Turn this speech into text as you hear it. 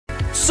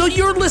So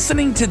you're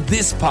listening to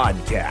this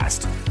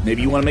podcast.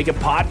 Maybe you want to make a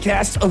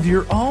podcast of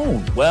your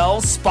own.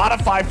 Well,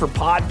 Spotify for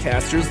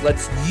Podcasters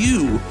lets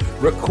you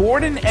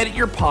record and edit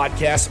your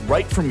podcast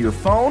right from your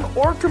phone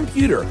or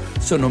computer.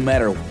 So no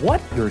matter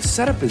what your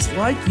setup is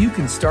like, you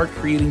can start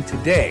creating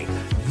today.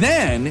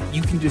 Then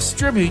you can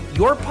distribute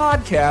your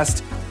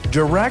podcast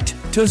direct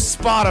to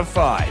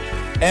Spotify.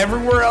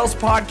 Everywhere else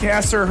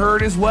podcasts are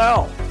heard as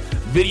well.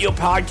 Video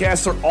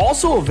podcasts are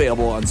also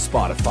available on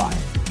Spotify.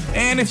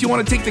 And if you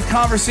want to take the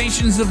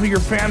conversations of your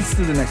fans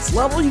to the next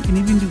level, you can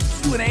even do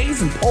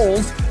Q&As and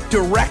polls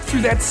direct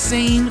through that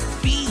same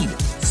feed.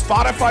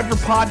 Spotify for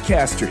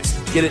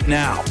Podcasters. Get it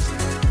now.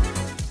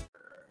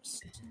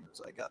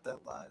 I got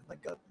that live.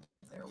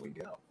 There we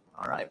go.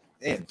 All right.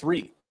 In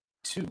 3,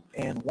 2,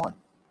 and 1.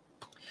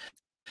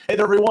 Hey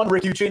there, everyone.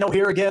 Rick Ucchino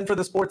here again for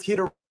the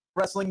Sportskeeda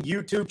Wrestling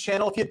YouTube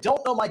channel. If you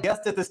don't know my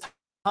guest at this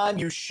time,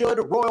 you should.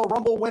 Royal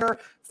Rumble winner,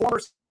 former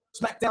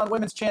SmackDown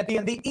Women's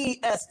Champion, the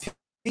EST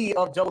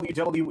of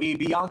WWE,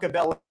 Bianca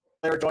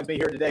Belair joins me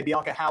here today.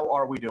 Bianca, how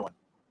are we doing?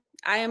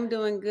 I am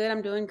doing good.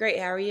 I'm doing great.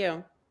 How are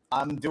you?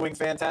 I'm doing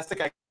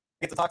fantastic. I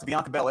get to talk to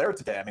Bianca Belair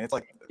today. I mean, it's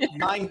like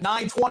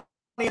 9:20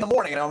 in the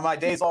morning, and my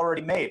day's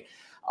already made.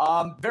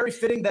 Very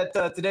fitting that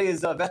today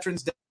is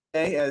Veterans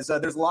Day, as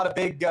there's a lot of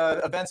big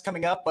events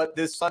coming up, but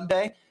this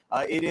Sunday,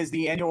 it is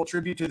the annual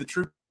Tribute to the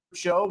Troop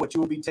show, which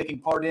you will be taking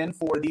part in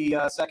for the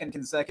second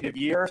consecutive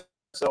year.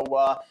 So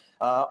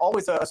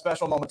always a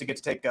special moment to get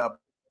to take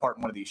part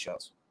in one of these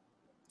shows.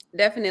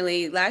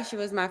 Definitely. Last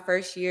year was my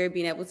first year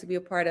being able to be a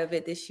part of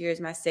it. This year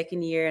is my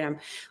second year, and I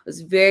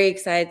was very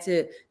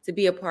excited to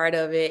be a part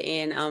of it.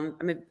 And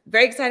I'm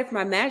very excited for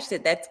my match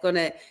that's going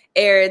to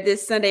air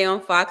this Sunday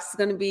on Fox. It's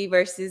going to be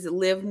versus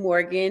Liv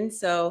Morgan.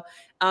 So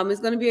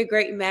it's going to be a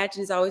great match,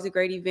 and it's always a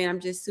great event.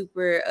 I'm just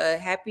super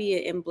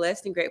happy and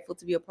blessed and grateful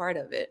to be a part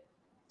of it.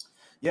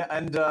 Yeah,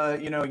 and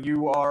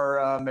you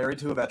are married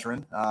to a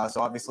veteran,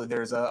 so obviously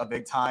there's a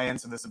big tie-in.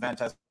 So this event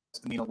has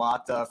to mean a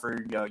lot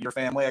for your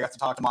family. I got to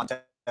talk to Montez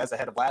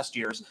ahead of last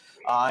year's,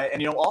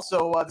 and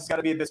also this has got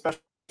to be a bit special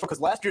because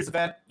last year's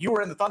event you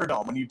were in the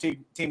Thunderdome when you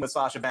teamed with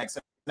Sasha Banks.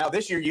 Now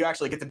this year you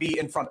actually get to be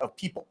in front of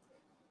people.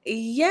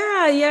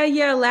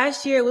 Yeah.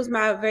 Last year it was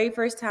my very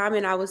first time,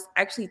 and I was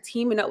actually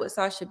teaming up with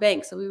Sasha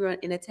Banks. So we were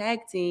in a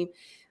tag team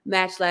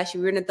match last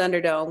year. We were in the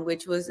Thunderdome,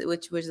 which was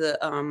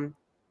a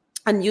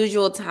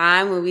unusual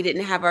time when we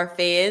didn't have our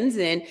fans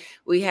and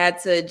we had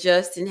to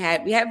adjust and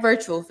we had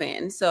virtual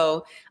fans.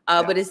 So,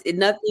 but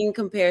nothing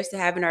compares to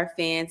having our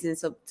fans. And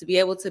so to be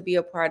able to be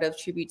a part of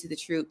Tribute to the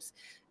Troops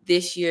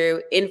this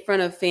year in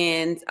front of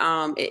fans,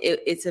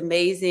 it's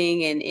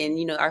amazing.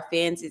 And our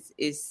fans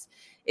is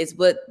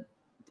what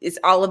it's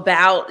all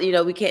about.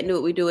 We can't do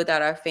what we do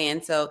without our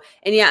fans. So,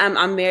 and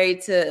I'm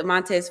married to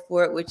Montez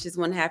Ford, which is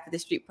one half of the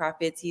Street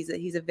Profits.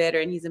 He's a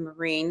veteran. He's a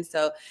Marine.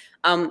 So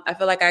I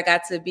feel like I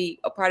got to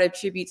be a part of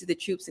Tribute to the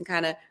Troops and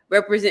kind of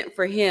represent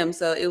for him.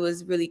 So it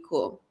was really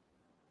cool.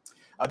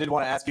 I did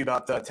want to ask you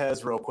about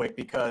Tez real quick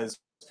because,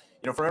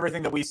 from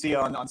everything that we see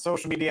on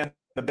social media and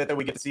the bit that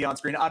we get to see on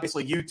screen,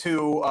 obviously you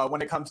two,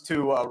 when it comes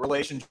to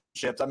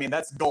relationships, I mean,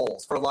 that's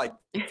goals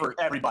for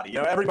everybody.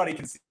 Everybody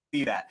can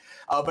see that.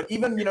 But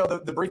even,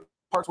 the brief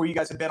parts where you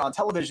guys have been on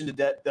television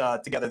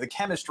together, the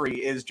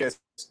chemistry is just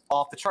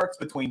off the charts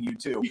between you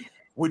two.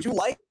 Would you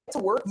like to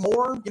work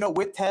more,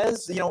 with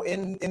Tez,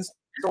 in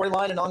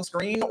storyline and on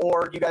screen,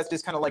 or you guys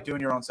just kind of like doing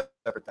your own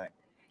separate thing?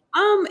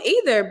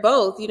 Either,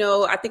 both.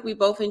 I think we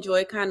both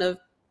enjoy kind of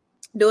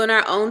doing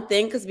our own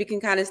thing because we can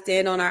kind of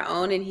stand on our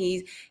own, and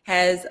he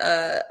has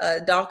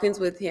Dawkins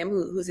with him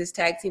who's his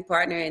tag team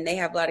partner, and they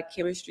have a lot of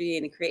chemistry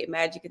and create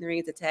magic in the ring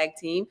as a tag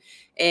team.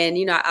 And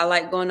I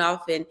like going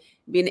off and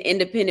being an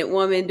independent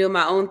woman, doing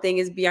my own thing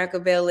as Bianca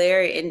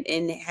Belair and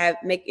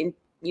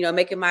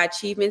making my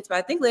achievements. But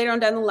I think later on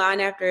down the line,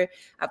 after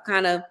I've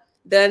kind of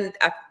done,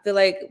 I feel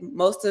like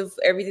most of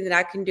everything that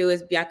I can do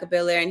is Bianca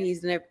Belair, and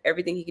he's done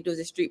everything he can do as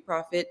a Street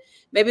Profit.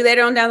 Maybe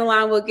later on down the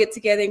line, we'll get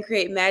together and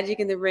create magic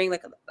in the ring,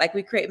 like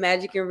we create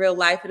magic in real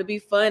life. It'll be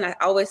fun. I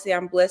always say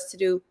I'm blessed to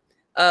do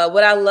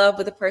what I love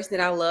with the person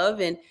that I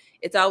love, and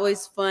it's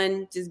always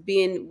fun just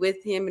being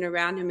with him and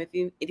around him.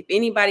 If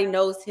anybody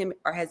knows him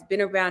or has been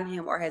around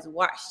him or has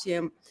watched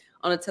him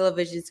on a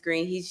television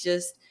screen, he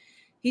just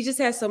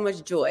has so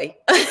much joy.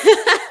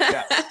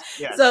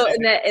 Yes. So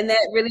and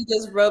that really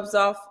just rubs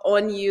off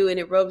on you, and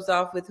it rubs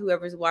off with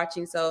whoever's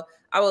watching. So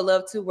I would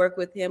love to work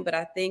with him, but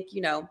I think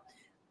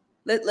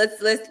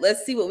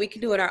let's see what we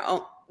can do on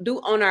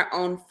our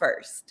own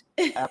first.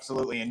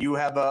 Absolutely, and you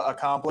have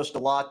accomplished a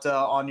lot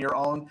on your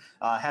own.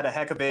 Had a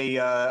heck of a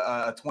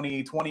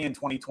 2020 and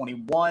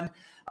 2021.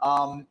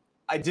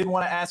 I did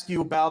want to ask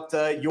you about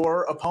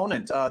your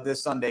opponent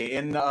this Sunday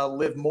in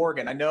Liv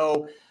Morgan. I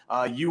know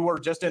you were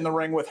just in the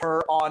ring with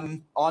her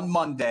on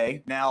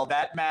Monday. Now,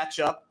 that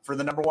matchup for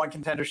the number one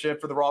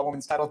contendership for the Raw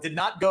Women's title did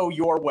not go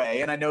your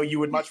way, and I know you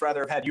would much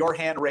rather have had your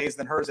hand raised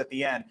than hers at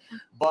the end.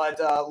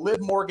 But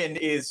Liv Morgan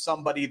is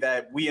somebody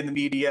that we in the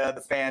media, the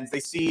fans, they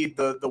see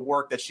the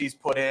work that she's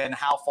put in,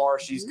 how far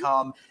she's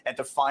come, and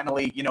to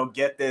finally,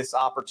 get this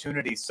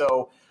opportunity.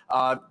 So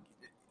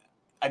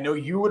I know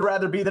you would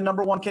rather be the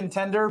number one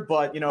contender,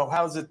 but,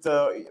 how's it?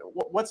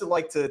 What's it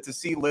like to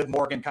see Liv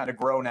Morgan kind of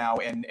grow now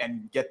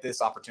and get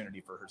this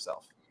opportunity for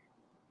herself?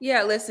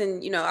 Yeah,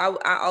 listen,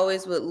 I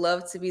always would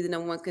love to be the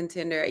number one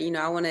contender.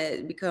 I want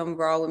to become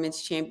Raw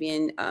Women's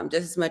Champion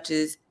just as much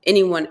as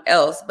anyone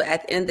else. But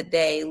at the end of the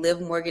day,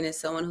 Liv Morgan is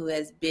someone who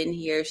has been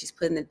here. She's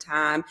put in the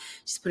time.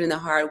 She's put in the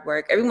hard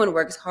work. Everyone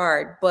works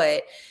hard,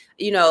 but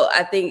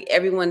I think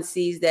everyone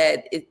sees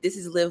that this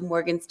is Liv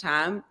Morgan's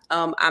time.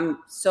 I'm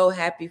so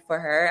happy for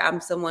her.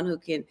 I'm someone who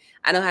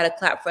I know how to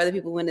clap for other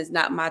people when it's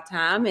not my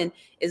time, and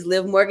it's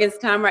Liv Morgan's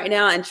time right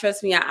now. And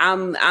trust me,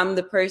 I'm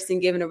the person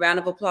giving a round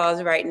of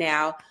applause right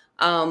now.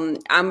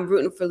 I'm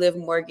rooting for Liv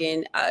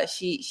Morgan.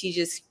 It's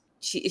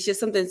just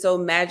something so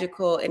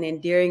magical and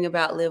endearing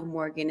about Liv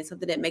Morgan. It's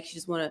something that makes you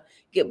just want to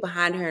get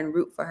behind her and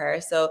root for her.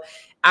 So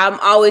I'm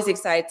always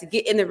excited to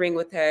get in the ring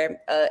with her.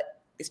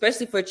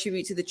 Especially for a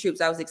tribute to the troops.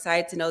 I was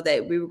excited to know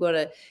that we were going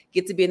to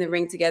get to be in the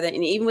ring together.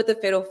 And even with the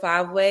Fatal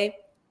 5-Way,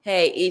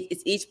 hey,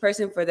 it's each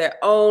person for their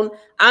own.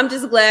 I'm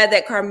just glad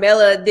that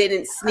Carmella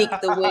didn't sneak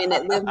the win,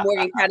 that Liv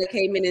Morgan kind of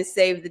came in and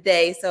saved the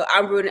day. So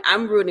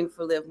I'm rooting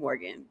for Liv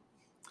Morgan.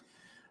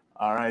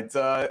 All right.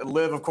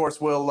 Liv, of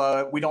course, we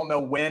don't know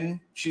when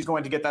she's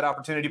going to get that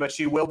opportunity, but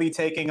she will be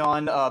taking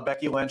on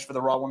Becky Lynch for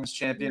the Raw Women's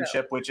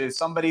Championship, which is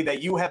somebody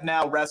that you have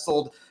now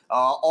wrestled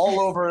all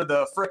over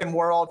the frickin'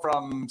 world,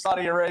 from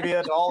Saudi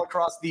Arabia to all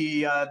across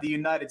the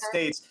United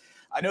States.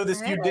 I know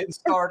this feud didn't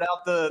start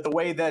out the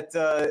way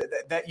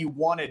that you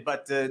wanted,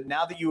 but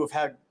now that you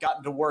have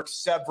gotten to work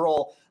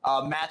several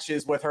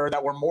matches with her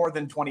that were more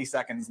than 20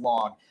 seconds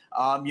long,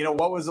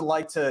 what was it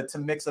like to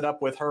mix it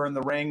up with her in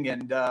the ring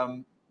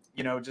and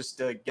just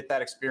to get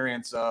that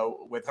experience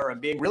with her and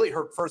being really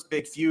her first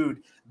big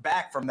feud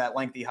back from that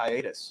lengthy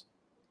hiatus?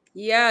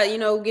 Yeah,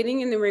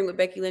 getting in the ring with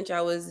Becky Lynch,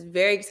 I was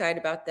very excited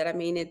about that. I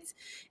mean, it's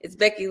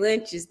Becky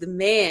Lynch is the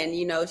man.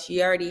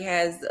 She already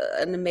has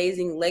an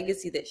amazing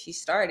legacy that she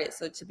started.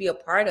 So to be a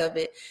part of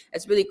it,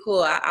 it's really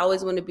cool. I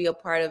always want to be a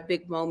part of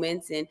big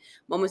moments and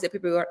moments that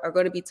people are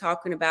going to be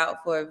talking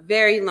about for a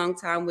very long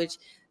time, which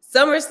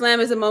SummerSlam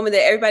is a moment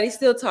that everybody's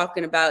still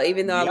talking about,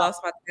 even though I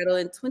lost my title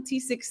in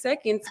 26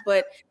 seconds.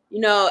 But,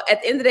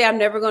 at the end of the day, I'm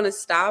never going to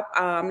stop.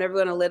 I'm never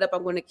going to let up.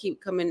 I'm going to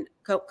keep coming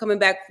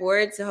back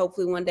forward to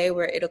hopefully one day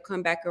where it'll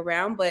come back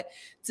around. But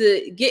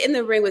to get in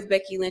the ring with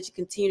Becky Lynch and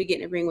continue to get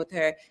in the ring with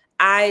her,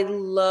 I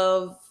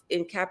love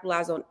and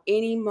capitalize on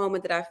any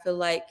moment that I feel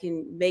like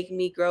can make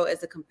me grow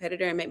as a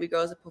competitor and make me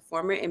grow as a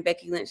performer. And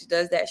Becky Lynch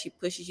does that. She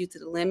pushes you to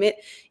the limit.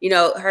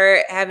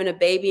 Her having a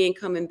baby and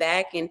coming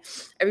back and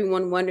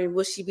everyone wondering,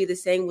 will she be the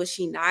same? Will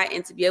she not?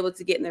 And to be able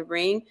to get in the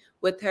ring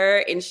with her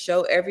and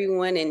show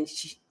everyone, and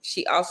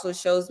she also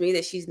shows me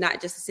that she's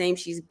not just the same,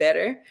 she's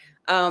better.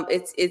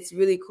 It's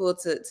really cool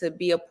to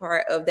be a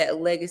part of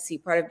that legacy,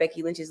 part of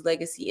Becky Lynch's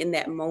legacy in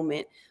that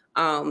moment.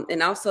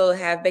 And also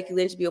have Becky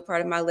Lynch be a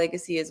part of my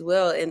legacy as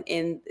well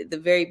in the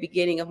very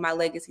beginning of my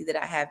legacy that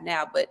I have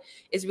now. But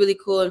it's really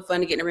cool and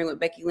fun to get in the ring with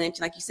Becky Lynch.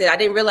 And like you said, I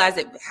didn't realize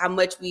how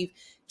much we've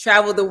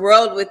traveled the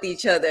world with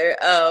each other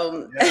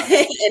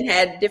and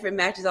had different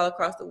matches all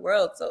across the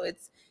world. So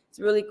it's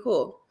really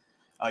cool.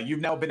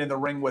 You've now been in the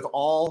ring with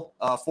all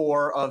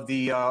four of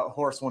the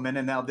horsewomen,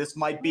 and now this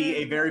might be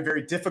a very,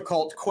 very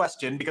difficult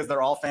question because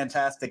they're all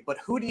fantastic. But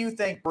who do you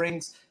think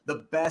brings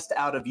the best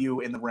out of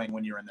you in the ring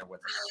when you're in there with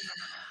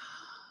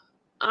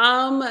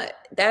them?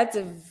 That's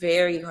a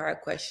very hard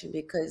question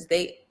because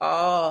they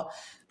all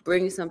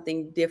bring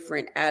something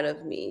different out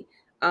of me.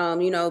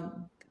 That's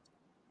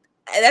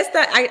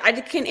not, I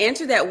can't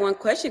answer that one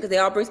question because they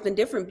all bring something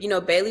different.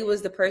 Bayley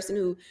was the person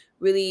who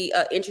really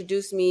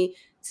introduced me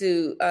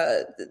to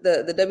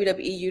the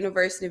WWE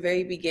universe in the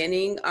very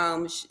beginning.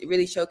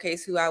 Really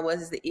showcased who I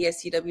was as the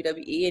EST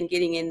WWE, and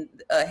getting in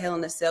Hell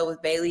in a Cell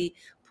with Bayley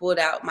pulled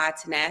out my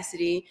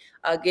tenacity.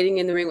 Getting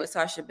in the ring with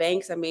Sasha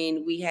Banks, I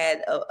mean, we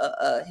had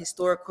a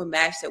historical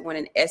match that won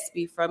an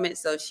ESPY from it,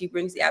 so she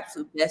brings the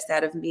absolute best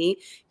out of me.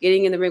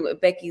 Getting in the ring with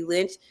Becky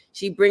Lynch,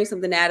 she brings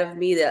something out of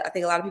me that I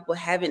think a lot of people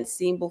haven't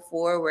seen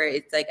before, where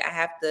it's like I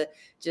have to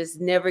just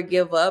never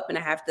give up and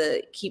I have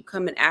to keep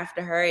coming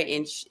after her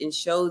and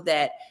show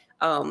that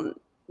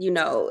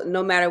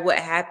no matter what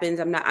happens,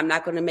 I'm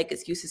not going to make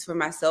excuses for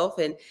myself,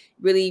 and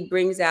really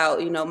brings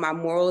out, my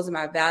morals and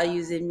my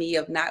values in me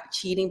of not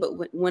cheating,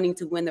 but wanting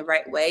to win the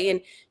right way. And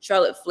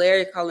Charlotte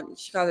Flair,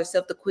 she calls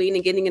herself the queen,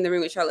 and getting in the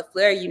ring with Charlotte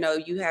Flair,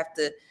 you have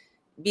to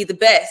be the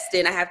best,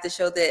 and I have to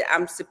show that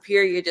I'm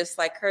superior just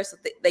like her. So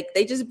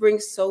they just bring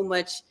so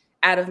much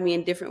out of me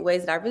in different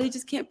ways that I really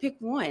just can't pick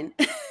one.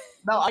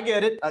 No, I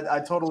get it. I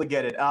totally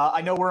get it.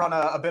 I know we're on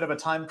a bit of a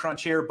time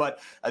crunch here, but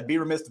I'd be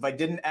remiss if I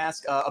didn't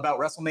ask about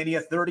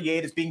WrestleMania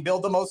 38. It's being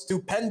billed the most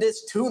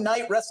stupendous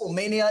two-night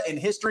WrestleMania in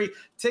history.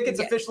 Tickets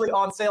officially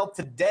on sale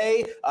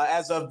today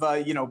as of,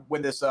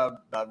 when this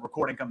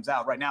recording comes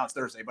out. Right now it's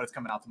Thursday, but it's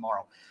coming out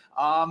tomorrow.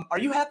 Are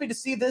you happy to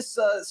see this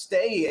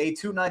stay a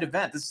two-night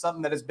event? This is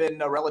something that has been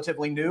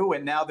relatively new,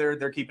 and now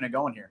they're keeping it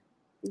going here.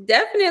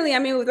 Definitely. I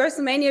mean, with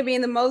WrestleMania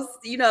being the most,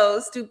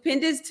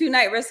 stupendous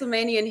 2-night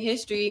WrestleMania in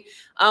history,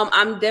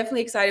 I'm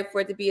definitely excited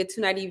for it to be a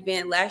 2-night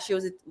event. Last year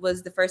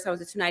was the first time it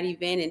was a 2-night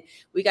event, and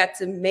we got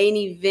to main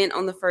event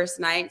on the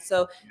first night.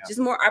 So just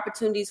more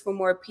opportunities for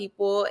more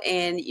people.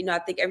 And, I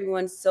think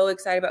everyone's so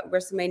excited about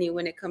WrestleMania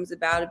when it comes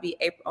about to be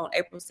on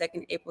April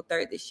 2nd, April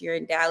 3rd this year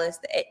in Dallas,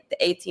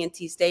 the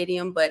AT&T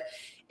Stadium. But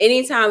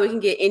anytime we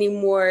can get any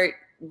more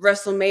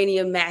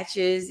WrestleMania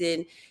matches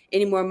and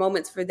any more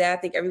moments for that,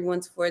 I think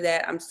everyone's for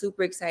that. I'm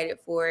super excited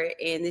for it,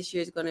 and this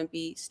year is going to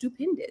be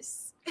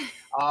stupendous.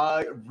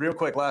 Real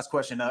quick, last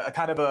question. A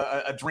kind of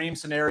a dream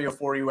scenario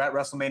for you at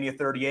WrestleMania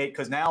 38,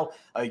 because now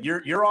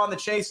you're on the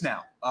chase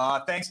now.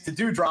 Thanks to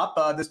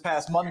Dewdrop this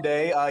past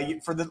Monday.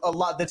 For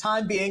the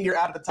time being, you're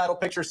out of the title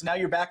picture, so now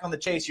you're back on the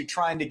chase. You're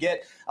trying to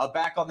get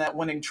back on that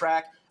winning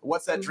track.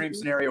 What's that dream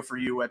scenario for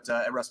you at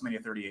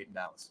WrestleMania 38 in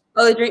Dallas?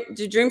 Oh,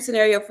 the dream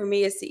scenario for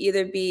me is to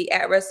either be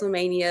at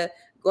WrestleMania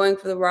going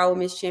for the Raw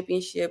Women's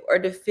Championship or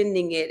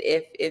defending it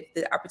if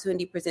the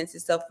opportunity presents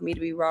itself for me to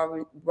be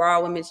Raw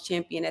Women's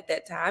Champion at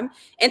that time,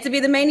 and to be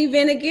the main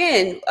event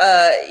again.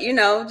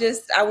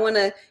 I want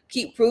to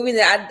keep proving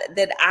that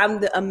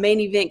I'm a main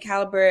event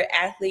caliber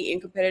athlete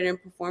and competitor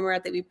and performer. I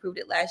think we proved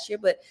it last year,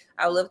 but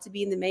I would love to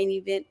be in the main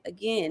event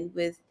again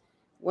with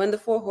one of the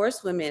Four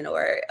Horsewomen,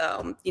 or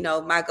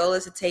my goal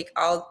is to take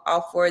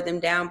all four of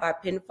them down by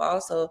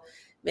pinfall. So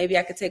maybe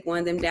I could take one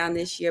of them down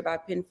this year by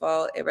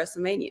pinfall at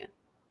WrestleMania.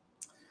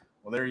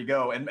 Well, there you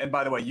go. And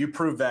by the way, you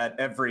prove that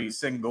every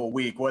single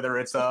week, whether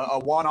it's a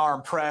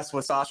one-arm press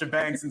with Sasha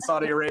Banks in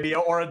Saudi Arabia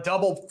or a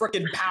double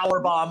freaking power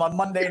bomb on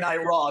Monday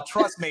Night Raw.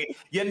 Trust me,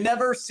 you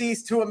never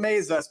cease to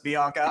amaze us,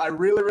 Bianca. I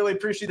really, really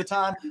appreciate the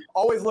time.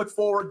 Always look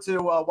forward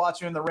to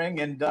watching you in the ring,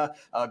 and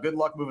good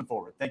luck moving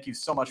forward. Thank you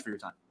so much for your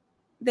time.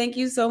 Thank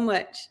you so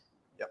much.